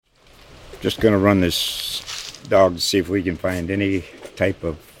Just going to run this dog to see if we can find any type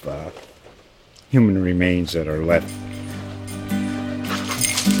of human remains that are left.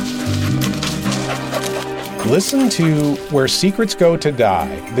 Listen to Where Secrets Go to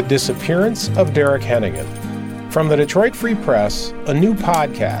Die, The Disappearance of Derek Hennigan. From the Detroit Free Press, a new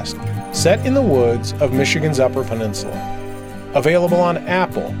podcast set in the woods of Michigan's Upper Peninsula. Available on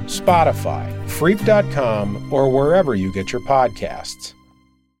Apple, Spotify, Freep.com, or wherever you get your podcasts.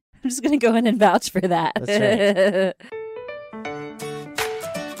 I'm just going to go in and vouch for that. That's right.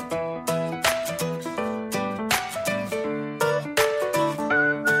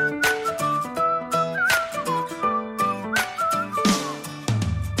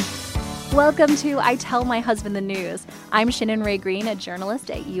 Welcome to I Tell My Husband the News. I'm Shannon Ray Green, a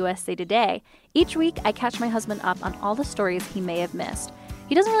journalist at USA Today. Each week, I catch my husband up on all the stories he may have missed.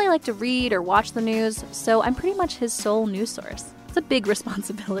 He doesn't really like to read or watch the news, so I'm pretty much his sole news source. It's a big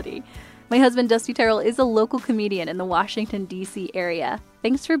responsibility. My husband, Dusty Terrell, is a local comedian in the Washington, D.C. area.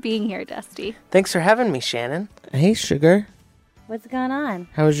 Thanks for being here, Dusty. Thanks for having me, Shannon. Hey, Sugar. What's going on?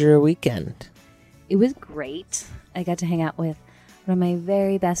 How was your weekend? It was great. I got to hang out with one of my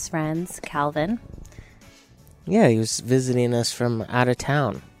very best friends, Calvin. Yeah, he was visiting us from out of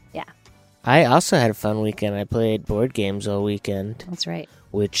town. Yeah. I also had a fun weekend. I played board games all weekend. That's right.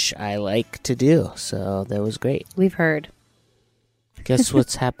 Which I like to do, so that was great. We've heard. Guess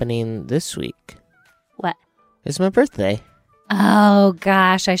what's happening this week? What? It's my birthday. Oh,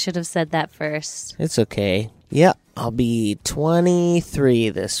 gosh, I should have said that first. It's okay. Yep, I'll be 23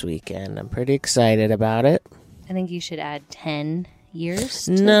 this weekend. I'm pretty excited about it. I think you should add 10 years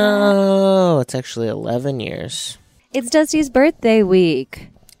to No, it's actually 11 years. that. It's Dusty's birthday week.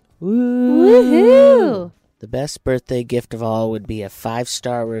 Woo. Woohoo! The best birthday gift of all would be a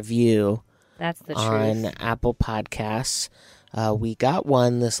 5-star review That's the on truth. Apple Podcasts. We got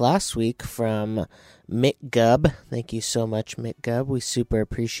one this last week from Mick Gubb. Thank you so much, Mick Gubb. We super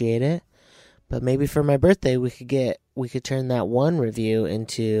appreciate it. But maybe for my birthday, we could turn that one review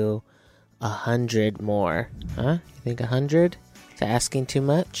into 100 more. Huh? You think 100? Is asking too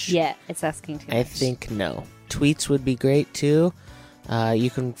much? Yeah, it's asking too much. I think no. Tweets would be great too. You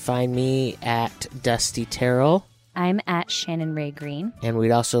can find me at Dusty Terrell. I'm at Shannon Ray Green. And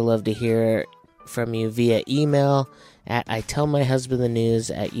we'd also love to hear from you via email at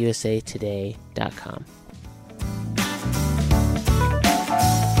itellmyhusbandthenews@usatoday.com.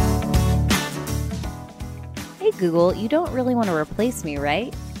 Hey, Google, you don't really want to replace me,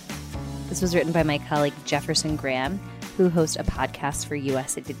 right? This was written by my colleague Jefferson Graham, who hosts a podcast for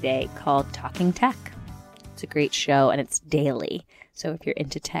USA Today called Talking Tech. It's a great show, and it's daily. So if you're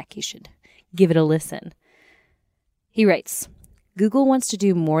into tech, you should give it a listen. He writes, Google wants to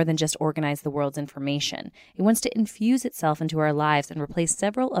do more than just organize the world's information. It wants to infuse itself into our lives and replace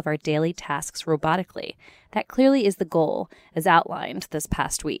several of our daily tasks robotically. That clearly is the goal, as outlined this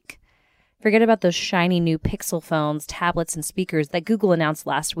past week. Forget about those shiny new Pixel phones, tablets, and speakers that Google announced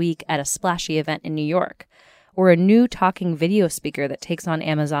last week at a splashy event in New York. Or a new talking video speaker that takes on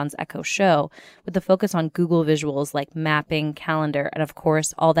Amazon's Echo Show with the focus on Google visuals like mapping, calendar, and of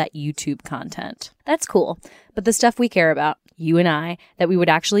course, all that YouTube content. That's cool, but the stuff we care about, you and I, that we would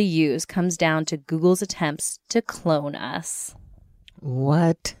actually use comes down to Google's attempts to clone us.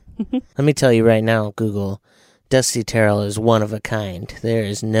 What? Let me tell you right now, Google, Dusty Terrell is one of a kind. There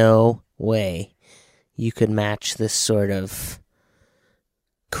is no way you could match this sort of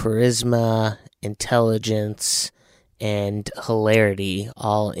charisma, intelligence, and hilarity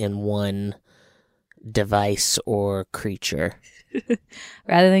all in one device or creature.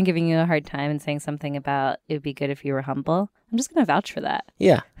 Rather than giving you a hard time and saying something about it would be good if you were humble, I'm just going to vouch for that.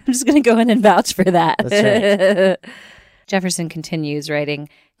 Yeah. I'm just going to go in and vouch for that. That's right. Jefferson continues writing,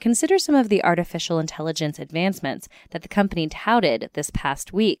 consider some of the artificial intelligence advancements that the company touted this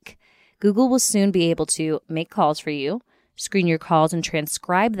past week. Google will soon be able to make calls for you, screen your calls and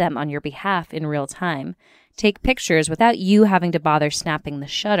transcribe them on your behalf in real time, take pictures without you having to bother snapping the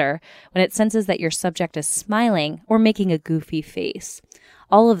shutter when it senses that your subject is smiling or making a goofy face.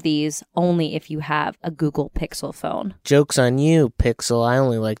 All of these only if you have a Google Pixel phone. Joke's on you, Pixel. I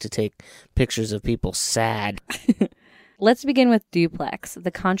only like to take pictures of people sad. Let's begin with Duplex,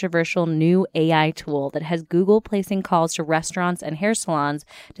 the controversial new AI tool that has Google placing calls to restaurants and hair salons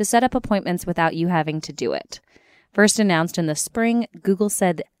to set up appointments without you having to do it. First announced in the spring, Google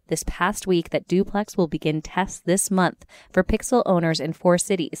said this past week that Duplex will begin tests this month for Pixel owners in 4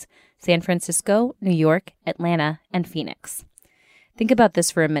 cities, San Francisco, New York, Atlanta, and Phoenix. Think about this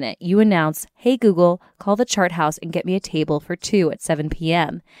for a minute. You announce, "Hey Google, call the Chart House and get me a table for 2 at 7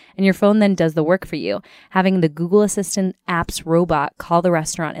 p.m. And your phone then does the work for you, having the Google Assistant app's robot call the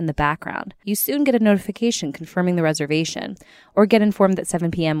restaurant in the background. You soon get a notification confirming the reservation, or get informed that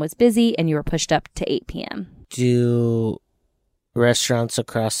 7 p.m. was busy and you were pushed up to 8 p.m. Do restaurants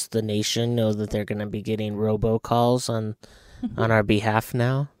across the nation know that they're going to be getting robocalls on our behalf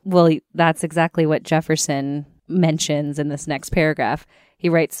now? Well, that's exactly what Jefferson mentions in this next paragraph. He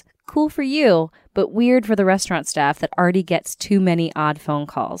writes, "Cool for you, but weird for the restaurant staff that already gets too many odd phone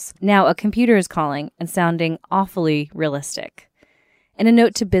calls. Now a computer is calling and sounding awfully realistic." In a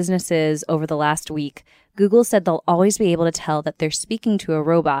note to businesses over the last week, Google said they'll always be able to tell that they're speaking to a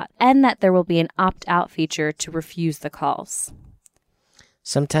robot and that there will be an opt-out feature to refuse the calls.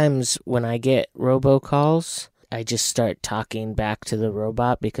 Sometimes when I get robocalls, I just start talking back to the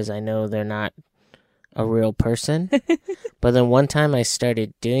robot because I know they're not a real person. But then one time I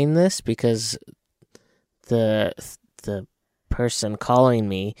started doing this because the person calling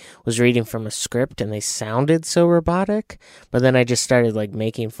me was reading from a script and they sounded so robotic. But then I just started like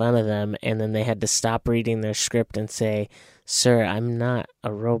making fun of them, and then they had to stop reading their script and say, "Sir, I'm not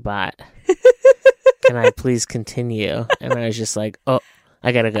a robot. Can I please continue?" And I was just like, "Oh,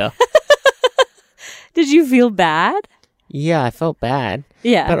 I gotta go." Did you feel bad? Yeah, I felt bad.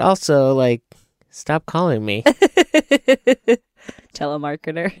 Yeah. But also, like, stop calling me.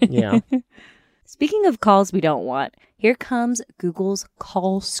 Telemarketer. Yeah. Speaking of calls we don't want, here comes Google's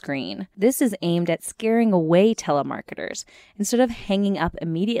call screen. This is aimed at scaring away telemarketers. Instead of hanging up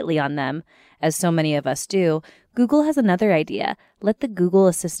immediately on them, as so many of us do, Google has another idea. Let the Google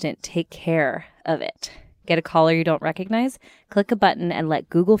Assistant take care of it. Get a caller you don't recognize? Click a button and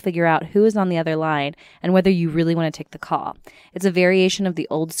let Google figure out who is on the other line and whether you really want to take the call. It's a variation of the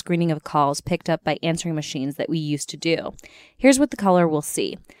old screening of calls picked up by answering machines that we used to do. Here's what the caller will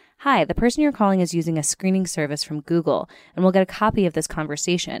see. "Hi, the person you're calling is using a screening service from Google and will get a copy of this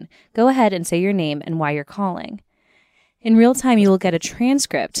conversation. Go ahead and say your name and why you're calling." In real time, you will get a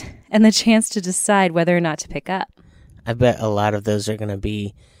transcript and the chance to decide whether or not to pick up. I bet a lot of those are going to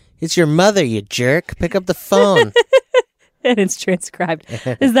be, "It's your mother, you jerk. Pick up the phone." And it's transcribed.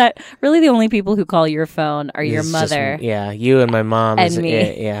 Is that really the only people who call your phone are your It's mother? Just, yeah, you and my mom. And is me.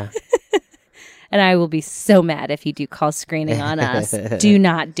 It, yeah. And I will be so mad if you do call screening on us. Do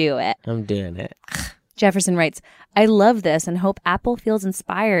not do it. I'm doing it. Jefferson writes, "I love this and hope Apple feels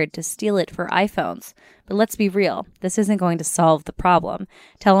inspired to steal it for iPhones. But let's be real, this isn't going to solve the problem.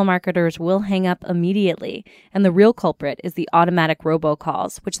 Telemarketers will hang up immediately, and the real culprit is the automatic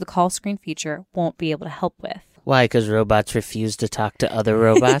robocalls, which the call screen feature won't be able to help with." Why? Because robots refuse to talk to other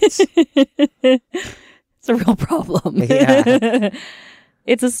robots? It's a real problem. Yeah.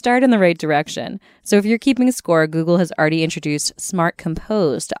 It's a start in the right direction. So if you're keeping a score, Google has already introduced Smart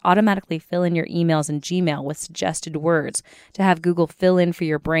Compose to automatically fill in your emails in Gmail with suggested words, to have Google fill in for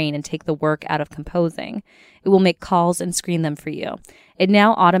your brain and take the work out of composing. It will make calls and screen them for you. It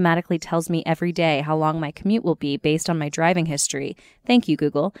now automatically tells me every day how long my commute will be based on my driving history. Thank you,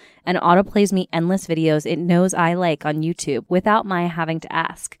 Google. And autoplays me endless videos it knows I like on YouTube without my having to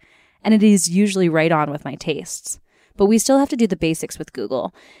ask. And it is usually right on with my tastes. But we still have to do the basics with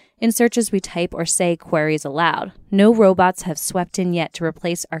Google. In searches, we type or say queries aloud. No robots have swept in yet to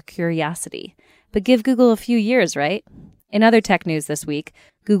replace our curiosity. But give Google a few years, right? In other tech news this week,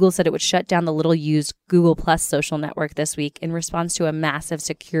 Google said it would shut down the little-used Google Plus social network this week in response to a massive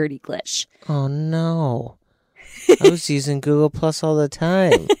security glitch. Oh, no. I was using Google Plus all the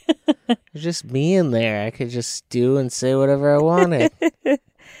time. There's just me in there. I could just do and say whatever I wanted.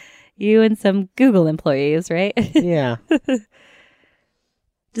 You and some Google employees, right? Yeah.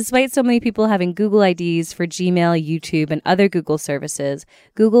 Despite so many people having Google IDs for Gmail, YouTube, and other Google services,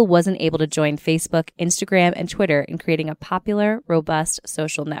 Google wasn't able to join Facebook, Instagram, and Twitter in creating a popular, robust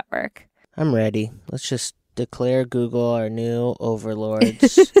social network. I'm ready. Let's just declare Google our new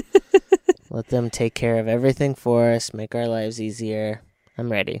overlords. Let them take care of everything for us, make our lives easier.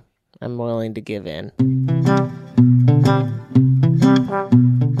 I'm ready. I'm willing to give in.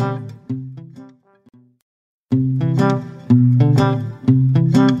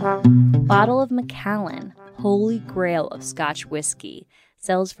 Bottle of Macallan, holy grail of Scotch whiskey,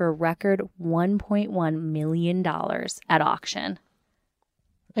 sells for a record $1.1 million at auction.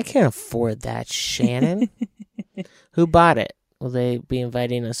 I can't afford that, Shannon. Who bought it? Will they be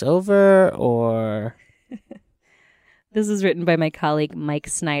inviting us over, or... This is written by my colleague Mike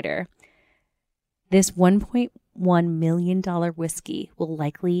Snyder. This $1.1 million whiskey will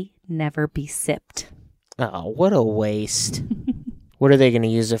likely never be sipped. Oh, what a waste. What are they going to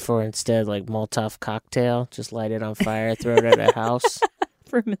use it for instead? Like Molotov cocktail? Just light it on fire, throw it at a house?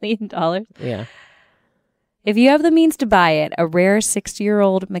 For $1 million? Yeah. If you have the means to buy it, a rare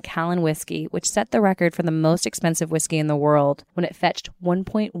 60-year-old Macallan whiskey, which set the record for the most expensive whiskey in the world when it fetched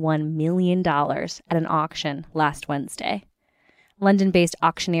 $1.1 million at an auction last Wednesday. London-based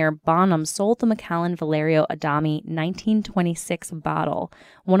auctioneer Bonham sold the Macallan Valerio Adami 1926 bottle,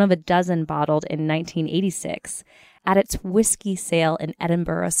 one of a dozen bottled in 1986, at its whiskey sale in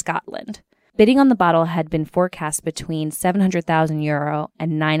Edinburgh, Scotland. Bidding on the bottle had been forecast between €700,000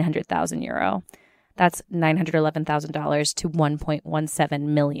 and €900,000. That's $911,000 to $1.17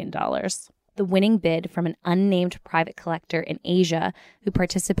 million. The winning bid from an unnamed private collector in Asia who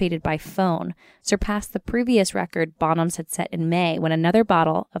participated by phone surpassed the previous record Bonhams had set in May when another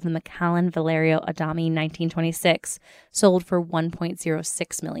bottle of the Macallan Valerio Adami 1926 sold for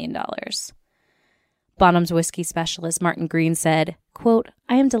 $1.06 million. Bonham's whiskey specialist Martin Green said, quote,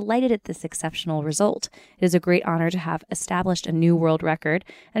 "I am delighted at this exceptional result. It is a great honor to have established a new world record,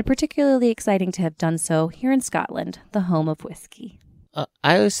 and particularly exciting to have done so here in Scotland, the home of whiskey."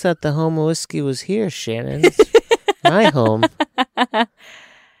 I always thought the home of whiskey was here, Shannon. It's my home.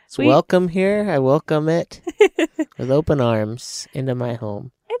 It's welcome here. I welcome it with open arms into my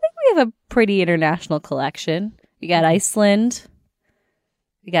home. I think we have a pretty international collection. We got Iceland.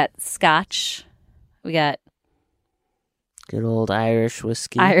 We got Scotch. We got good old Irish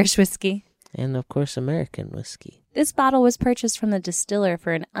whiskey. Irish whiskey. And, of course, American whiskey. This bottle was purchased from the distiller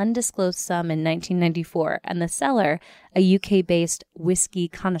for an undisclosed sum in 1994, and the seller, a UK-based whiskey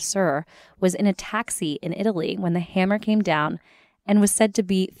connoisseur, was in a taxi in Italy when the hammer came down and was said to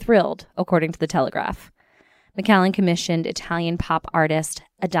be thrilled, according to the Telegraph. Macallan commissioned Italian pop artist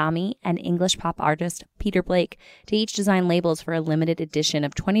Adami and English pop artist Peter Blake to each design labels for a limited edition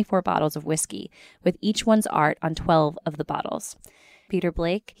of 24 bottles of whiskey, with each one's art on 12 of the bottles. Peter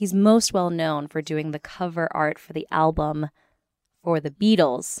Blake, he's most well known for doing the cover art for the album for the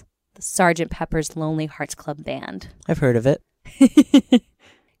Beatles, the Sgt. Pepper's Lonely Hearts Club Band. I've heard of it.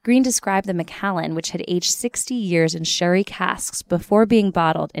 Green described the Macallan, which had aged 60 years in sherry casks before being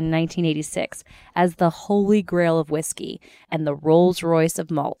bottled in 1986, as the holy grail of whiskey and the Rolls-Royce of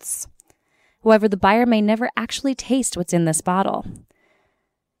malts. However, the buyer may never actually taste what's in this bottle.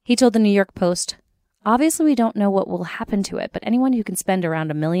 He told the New York Post, "Obviously, we don't know what will happen to it, but anyone who can spend around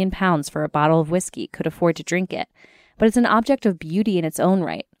 £1 million for a bottle of whiskey could afford to drink it. But it's an object of beauty in its own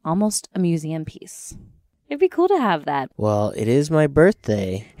right, almost a museum piece." It'd be cool to have that. Well, it is my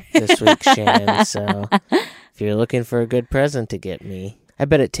birthday this week, Shannon, so if you're looking for a good present to get me, I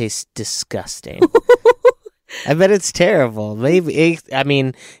bet it tastes disgusting. I bet it's terrible. Maybe, I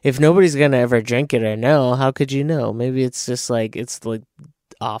mean, if nobody's going to ever drink it or know, how could you know? Maybe it's just like, it's like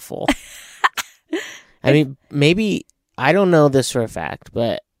awful. I mean, maybe, I don't know this for a fact,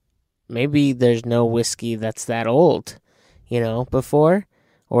 but maybe there's no whiskey that's that old, before,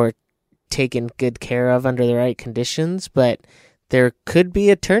 or taken good care of under the right conditions, but there could be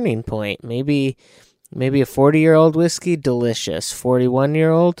a turning point. Maybe a 40-year-old whiskey, delicious.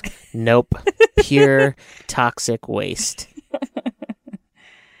 41-year-old, nope. Pure toxic waste.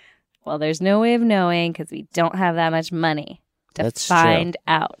 Well, there's no way of knowing because we don't have that much money to find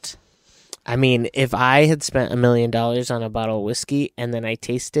out. I mean, if I had spent $1 million on a bottle of whiskey and then I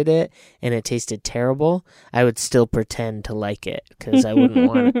tasted it and it tasted terrible, I would still pretend to like it because I wouldn't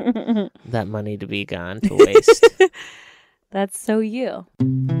want that money to be gone to waste. That's so you.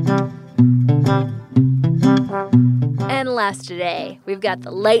 And last today, we've got the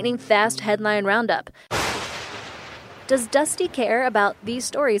lightning fast headline roundup. Does Dusty care about these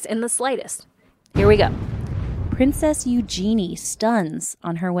stories in the slightest? Here we go. Princess Eugenie stuns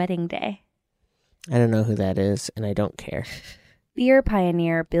on her wedding day. I don't know who that is, and I don't care. Beer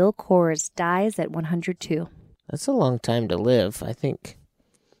pioneer Bill Coors dies at 102. That's a long time to live, I think.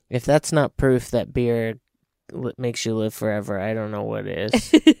 If that's not proof that beer makes you live forever, I don't know what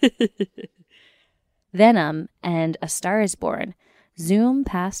is. Venom and A Star is Born zoom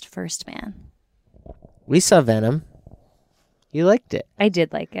past First Man. We saw Venom. You liked it. I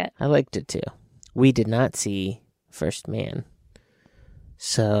did like it. I liked it too. We did not see First Man.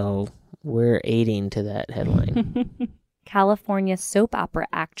 So we're aiding to that headline. California soap opera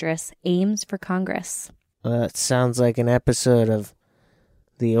actress aims for Congress. That sounds like an episode of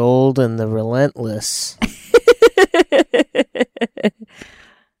The Old and the Relentless.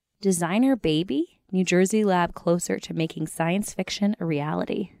 Designer baby? New Jersey lab closer to making science fiction a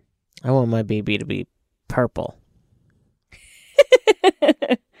reality. I want my baby to be purple.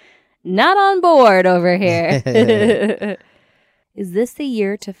 Not on board over here. Is this the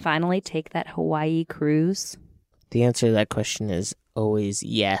year to finally take that Hawaii cruise? The answer to that question is always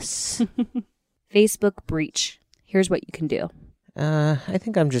yes. Facebook breach. Here's what you can do. I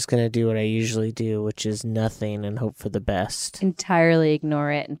think I'm just going to do what I usually do, which is nothing and hope for the best. Entirely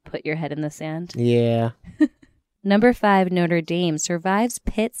ignore it and put your head in the sand. Yeah. Number 5, Notre Dame survives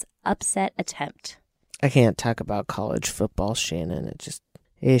Pitt's upset attempt. I can't talk about college football, Shannon.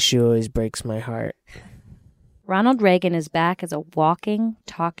 Issue always breaks my heart. Ronald Reagan is back as a walking,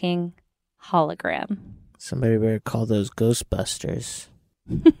 talking hologram. Somebody better call those Ghostbusters.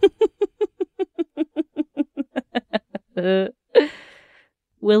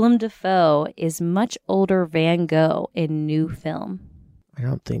 Willem Dafoe is much older Van Gogh in new film. I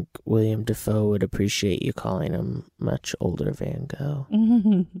don't think William Dafoe would appreciate you calling him much older Van Gogh.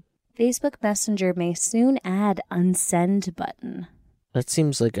 Facebook Messenger may soon add unsend button. That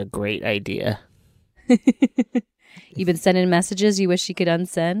seems like a great idea. You've been sending messages you wish you could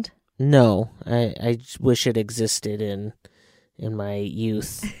unsend? No, I wish it existed in my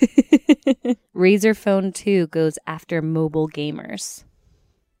youth. Razer Phone 2 goes after mobile gamers.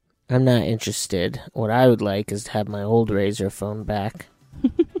 I'm not interested. What I would like is to have my old Razer phone back.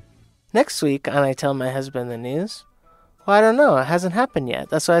 Next week on I Tell My Husband the News. Well, I don't know. It hasn't happened yet.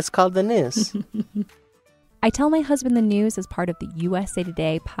 That's why it's called the news. I Tell My Husband the News is part of the USA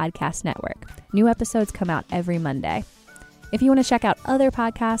Today podcast network. New episodes come out every Monday. If you want to check out other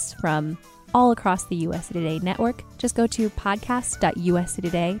podcasts from all across the USA Today network, just go to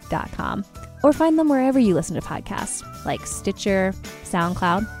podcast.usatoday.com or find them wherever you listen to podcasts, like Stitcher,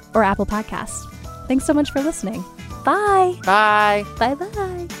 SoundCloud, or Apple Podcasts. Thanks so much for listening. Bye. Bye.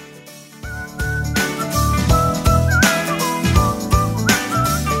 Bye-bye.